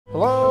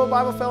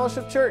Bible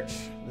Fellowship Church.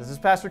 This is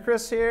Pastor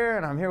Chris here,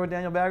 and I'm here with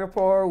Daniel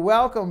Bagherpour.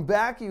 Welcome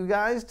back, you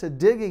guys, to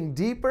Digging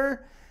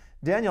Deeper.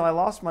 Daniel, I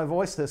lost my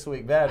voice this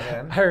week. Bad,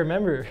 man. I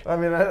remember. I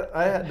mean,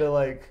 I had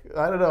to,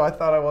 I don't know, I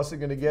thought I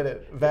wasn't going to get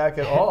it back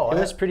at all. It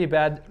was pretty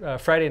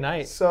bad Friday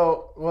night.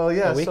 So, well,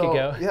 yeah. A week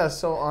ago. Yeah,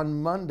 so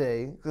on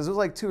Monday, because it was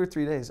like 2 or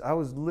 3 days, I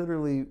was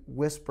literally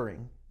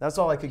whispering. That's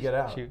all I could get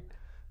out. Shoot.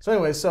 So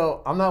anyway,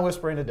 so I'm not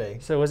whispering today.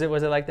 So was it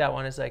like that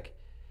one? It's like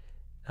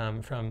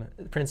from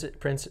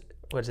Prince.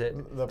 What is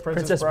it? The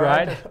Princess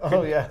Bride.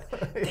 Oh yeah.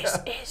 This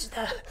is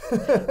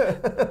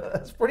the.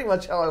 That's pretty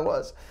much how I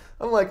was.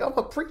 I'm like, I'm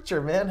a preacher,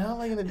 man. How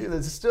am I going to do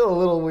this? It's still a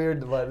little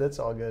weird, but it's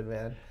all good,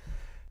 man.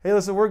 Hey,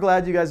 listen, we're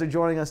glad you guys are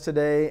joining us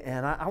today,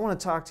 and I want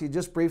to talk to you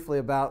just briefly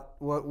about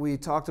what we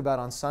talked about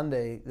on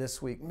Sunday this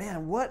week.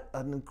 Man, what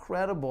an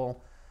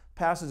incredible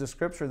passage of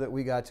Scripture that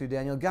we got to,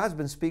 Daniel. God's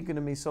been speaking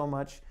to me so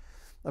much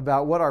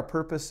about what our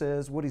purpose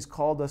is, what He's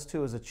called us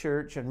to as a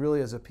church and really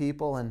as a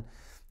people. And,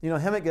 you know,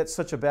 Hemet gets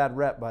such a bad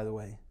rep, by the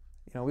way.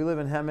 You know, we live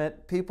in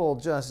Hemet. People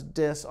just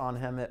diss on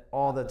Hemet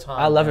all the time.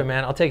 I love it,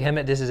 man. I'll take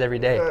Hemet disses every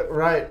day.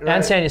 Right.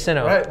 And San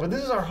Jacinto. Right, but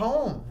this is our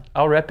home.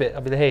 I'll rep it.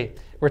 I'll be like, hey,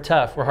 we're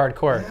tough. We're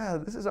hardcore. Yeah,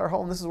 this is our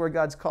home. This is where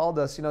God's called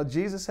us. You know,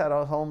 Jesus had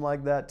a home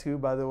like that too,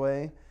 by the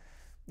way.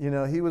 You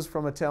know, He was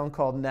from a town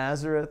called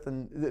Nazareth,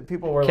 and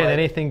people were Can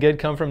anything good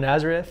come from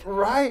Nazareth?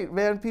 Right,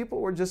 man.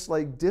 People were just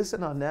like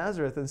dissing on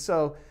Nazareth. And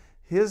so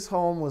His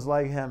home was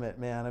like Hemet,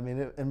 man. I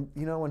mean, and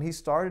you know, when He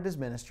started His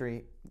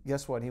ministry,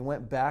 guess what? He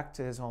went back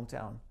to His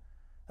hometown.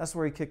 That's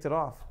where He kicked it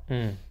off.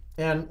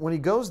 And when He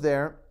goes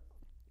there,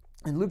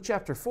 in Luke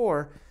chapter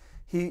 4,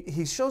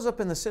 he shows up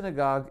in the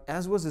synagogue,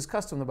 as was His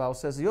custom, the Bible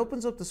says. He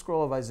opens up the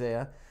scroll of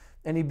Isaiah,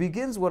 and He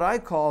begins what I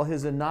call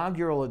His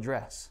inaugural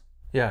address.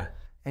 Yeah.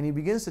 And He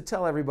begins to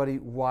tell everybody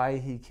why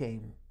He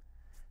came.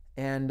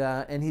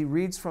 And He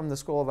reads from the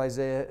scroll of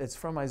Isaiah. It's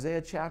from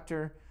Isaiah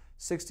chapter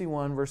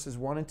 61, verses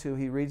 1 and 2.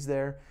 He reads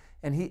there,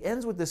 and He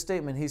ends with this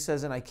statement. He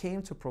says, "And I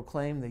came to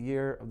proclaim the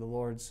year of the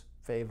Lord's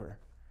favor."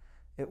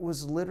 It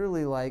was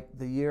literally like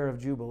the year of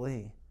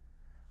Jubilee.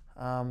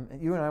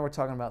 You and I were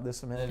talking about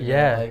this a minute ago.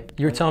 Yeah,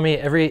 you were telling me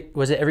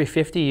every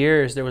 50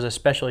 years there was a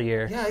special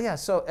year? Yeah.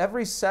 So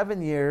every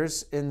 7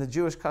 years in the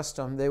Jewish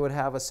custom, they would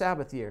have a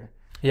Sabbath year.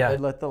 Yeah.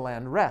 They'd let the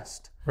land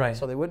rest. Right.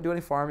 So they wouldn't do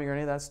any farming or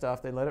any of that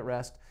stuff. They'd let it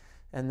rest.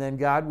 And then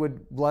God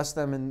would bless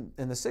them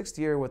in the 6th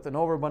year with an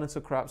overabundance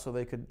of crops so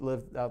they could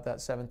live out that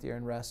 7th year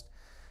and rest.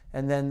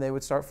 And then they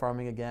would start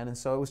farming again. And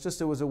so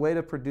it was a way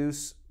to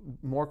produce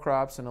more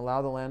crops and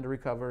allow the land to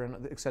recover,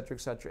 and et cetera, et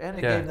cetera. And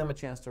it gave them a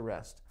chance to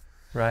rest.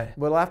 Right.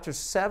 But after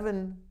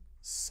 7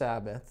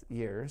 Sabbath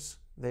years,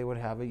 they would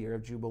have a year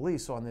of Jubilee.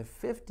 So on the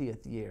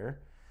 50th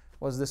year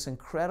was this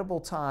incredible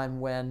time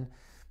when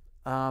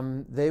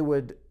they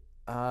would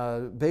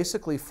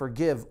basically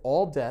forgive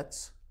all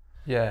debts.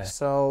 Yeah.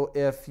 So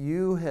if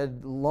you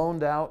had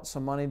loaned out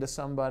some money to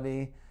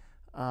somebody,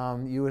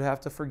 you would have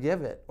to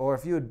forgive it. Or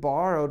if you had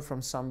borrowed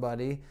from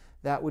somebody,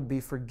 that would be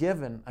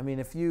forgiven. I mean,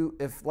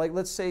 if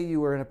let's say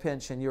you were in a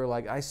pinch and you were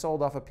like, I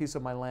sold off a piece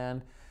of my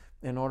land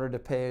in order to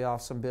pay off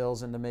some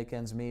bills and to make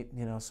ends meet,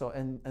 you know. So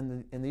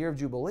in the year of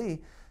Jubilee,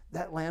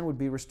 that land would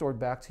be restored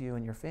back to you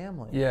and your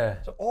family.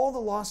 Yeah. So all the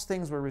lost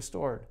things were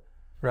restored.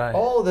 Right.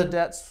 All of the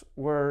debts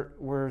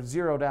were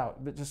zeroed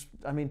out. But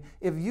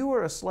if you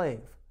were a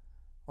slave,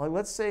 like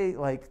let's say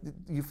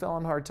you fell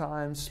in hard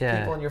times,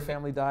 people in your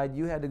family died,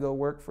 you had to go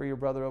work for your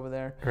brother over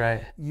there.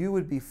 Right. You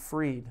would be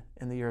freed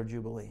in the year of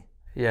Jubilee.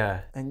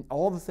 Yeah. And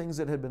all the things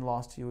that had been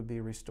lost to you would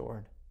be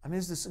restored. I mean,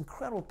 it's this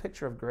incredible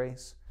picture of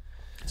grace.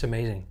 It's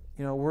amazing.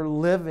 You know, we're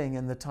living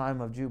in the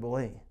time of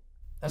Jubilee.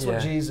 That's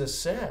what Jesus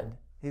said.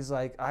 He's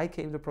like, I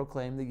came to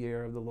proclaim the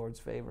year of the Lord's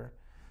favor,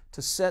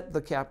 to set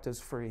the captives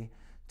free,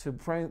 to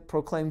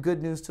proclaim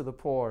good news to the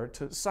poor,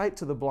 to sight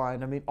to the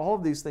blind. I mean, all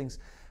of these things.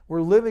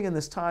 We're living in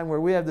this time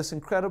where we have this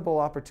incredible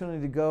opportunity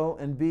to go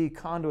and be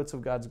conduits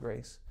of God's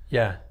grace.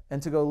 Yeah.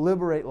 And to go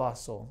liberate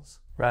lost souls.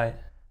 Right.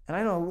 And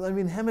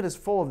Hemet is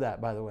full of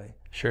that, by the way.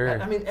 Sure.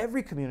 I mean,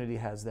 every community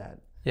has that.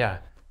 Yeah.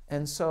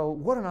 And so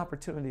what an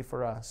opportunity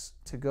for us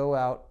to go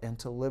out and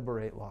to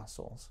liberate lost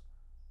souls.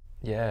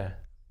 Yeah.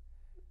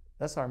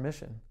 That's our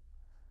mission.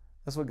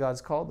 That's what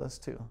God's called us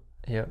to.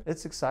 Yep.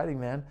 It's exciting,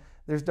 man.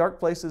 There's dark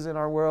places in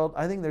our world.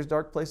 I think there's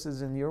dark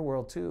places in your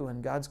world too,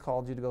 and God's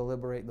called you to go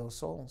liberate those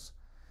souls.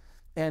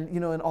 And, you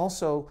know, and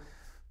also,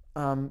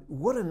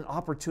 what an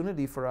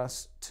opportunity for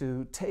us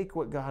to take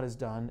what God has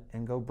done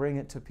and go bring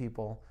it to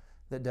people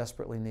that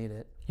desperately need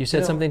it. You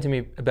said something to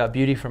me about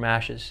beauty from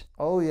ashes.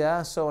 Oh,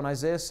 yeah. So in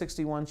Isaiah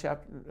 61,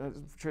 chapter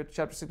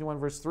 61,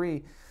 verse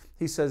 3,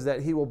 He says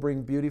that He will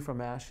bring beauty from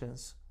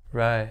ashes.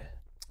 Right.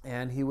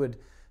 And He would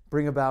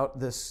bring about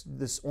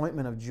this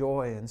ointment of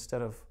joy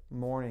instead of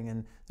mourning.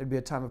 And there'd be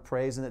a time of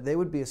praise, and that they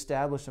would be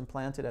established and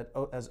planted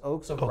as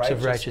oaks of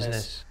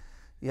righteousness.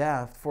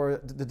 Yeah,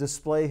 to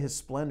display His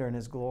splendor and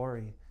His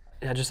glory.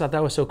 I just thought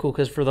that was so cool,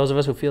 because for those of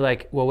us who feel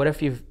like, well, what if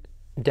you've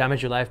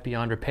damaged your life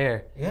beyond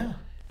repair? Yeah.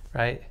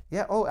 Right?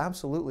 Yeah, oh,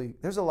 absolutely.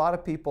 There's a lot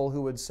of people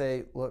who would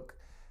say, look,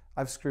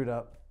 I've screwed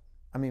up.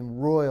 I mean,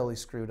 royally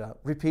screwed up,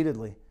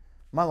 repeatedly.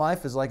 My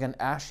life is like an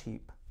ash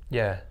heap.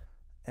 Yeah.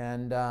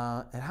 And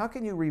how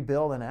can you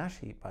rebuild an ash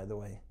heap, by the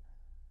way?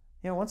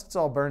 Once it's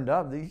all burned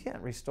up, you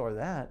can't restore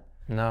that.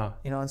 No.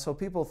 And so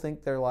people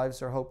think their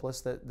lives are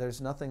hopeless, that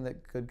there's nothing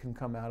that good can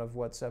come out of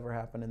what's ever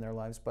happened in their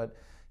lives. But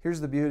here's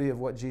the beauty of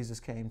what Jesus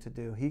came to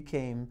do. He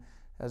came,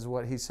 as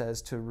what he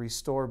says, to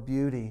restore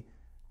beauty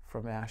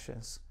from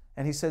ashes.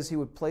 And he says he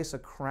would place a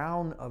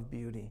crown of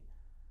beauty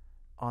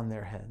on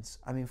their heads.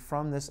 I mean,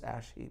 from this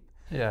ash heap,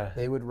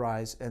 they would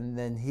rise, and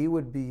then he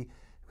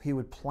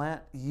would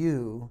plant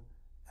you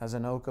as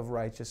an oak of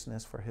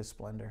righteousness for his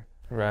splendor.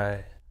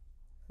 Right.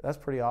 That's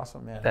pretty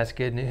awesome, man. That's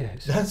good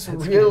news. That's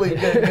really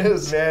good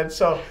news, man.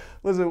 So,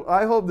 listen,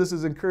 I hope this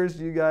has encouraged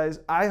you guys.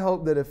 I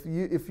hope that if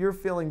you're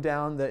feeling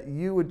down, that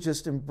you would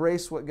just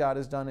embrace what God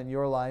has done in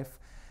your life,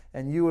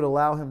 and you would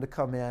allow him to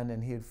come in,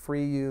 and he'd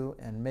free you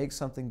and make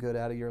something good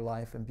out of your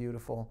life and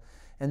beautiful,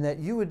 and that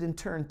you would in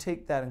turn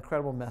take that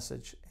incredible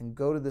message and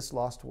go to this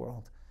lost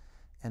world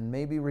and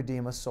maybe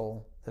redeem a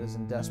soul that is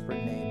in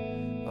desperate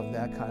need of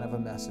that kind of a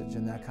message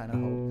and that kind of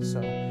hope.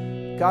 So,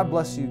 God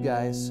bless you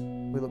guys.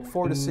 We look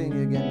forward to seeing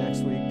you again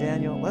next week.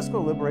 Daniel, let's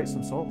go liberate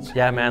some souls.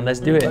 Yeah, man,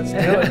 let's do it. Let's do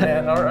it,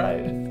 man. All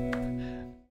right.